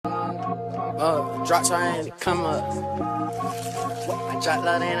Drop so I ain't to come up. I dropped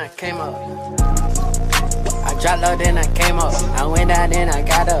low, then I came up. I dropped low, then I came up. I went down, then I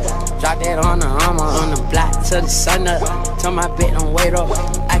got up. Dropped that on the armor, on the block till the sun up. Tell my bitch don't wait up.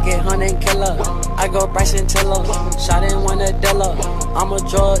 I get hunting killer. I go Bryson Tiller. Shot in one a dealer. I'm a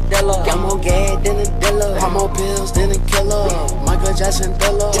drug dealer. Got more gas than a dealer. Got more pills than a killer. Michael Jackson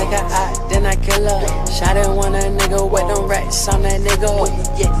thriller. Take a eye, then I kill her. Shot in one a nigga with them racks on that nigga.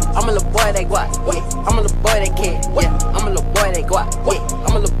 Yeah, I'm a little boy that guap. Yeah, I'm a little boy that kid. Yeah, I'm a little boy that guap. Yeah,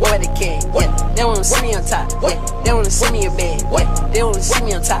 I'm a little boy that kid. Yeah, they wanna see me on top. Yeah, they wanna see me in bed. Yeah, they wanna see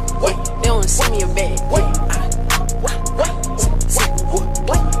me on top. Yeah, they wanna see me in bed.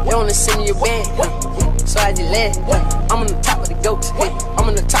 They wanna see me in bed. So I just let I'm on the top of the goats. I'm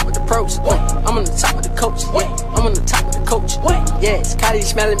on the top of the pros. I'm on the top of the coach. I'm on the top of the coach. Yeah, it's Kylie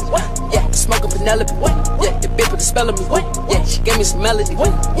smelling me. Yeah, smoking Penelope. Yeah, the bitch put the spell on me. Yeah, she gave me some melody.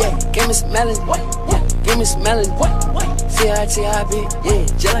 Yeah, gave me some melody. Yeah, gave me some melody. T-I-T-I-B. Yeah,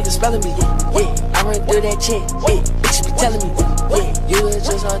 just like a spell of me. Yeah, I run through that chick. Yeah, bitches be telling me. Yeah, you was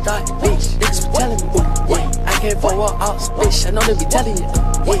just a thought, bitch. Niggas be telling me. Yeah, I can't fuck with ops, bitch. I know they be telling you.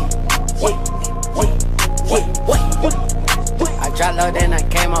 I dropped low, then I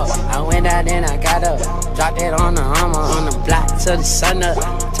came up. I went out, then I got up. Dropped that on the armor, on the block till the sun up.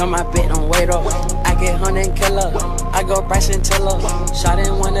 Tell my bitch don't wait up. I get hunting killer. I go Bryson Tiller. Shot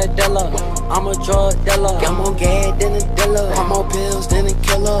in one a dealer. I'm a drug dealer. Got more gas than a dealer. Got more pills than a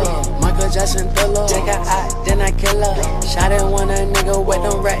killer. Michael Jackson thriller. Take a eye, then I kill her. Shot in one a nigga with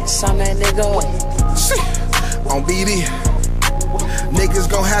them racks on that nigga. On BD, niggas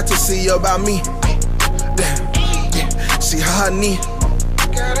gon' have to see about me. She honey.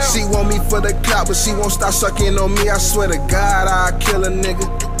 She want me for the clout, but she won't stop sucking on me. I swear to God, I'll kill a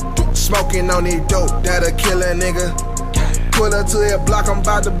nigga. Smoking on this dope, that'll kill a nigga. Pull up to that block, I'm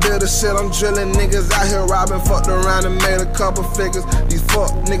about to build a shit. I'm drilling niggas out here robbing, fucked around and made a couple figures. These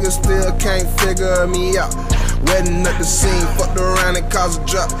fuck niggas still can't figure me out. Wetting up the scene, fucked around and caused a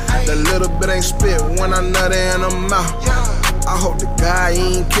drop. The little bit ain't spit when I nut in her mouth. I hope the guy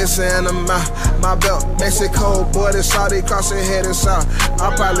ain't kissing in the mouth. My belt, Mexico, boy, this shawty crossing head and south.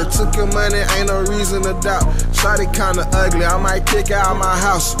 I probably took your money, ain't no reason to doubt. Shawty kinda ugly, I might kick her out my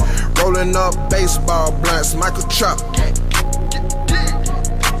house. Rolling up baseball blunts, Michael Chuck.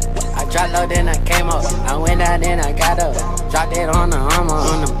 I dropped low, then I came up. I went out, then I got up. Dropped that on the armor,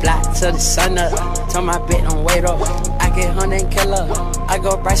 on the block till the sun up. Tell my bitch don't wait up. I get hunting killer. I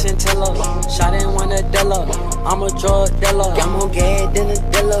go Bryson Tiller. Shot in one a dealer. I'm a drug dealer. Got more gas than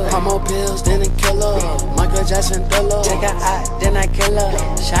a dealer. Got more pills than a killer. Michael Jackson thriller. Take a eye, then I kill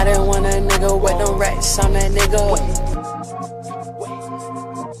her. Shot in one a nigga with them racks on that nigga.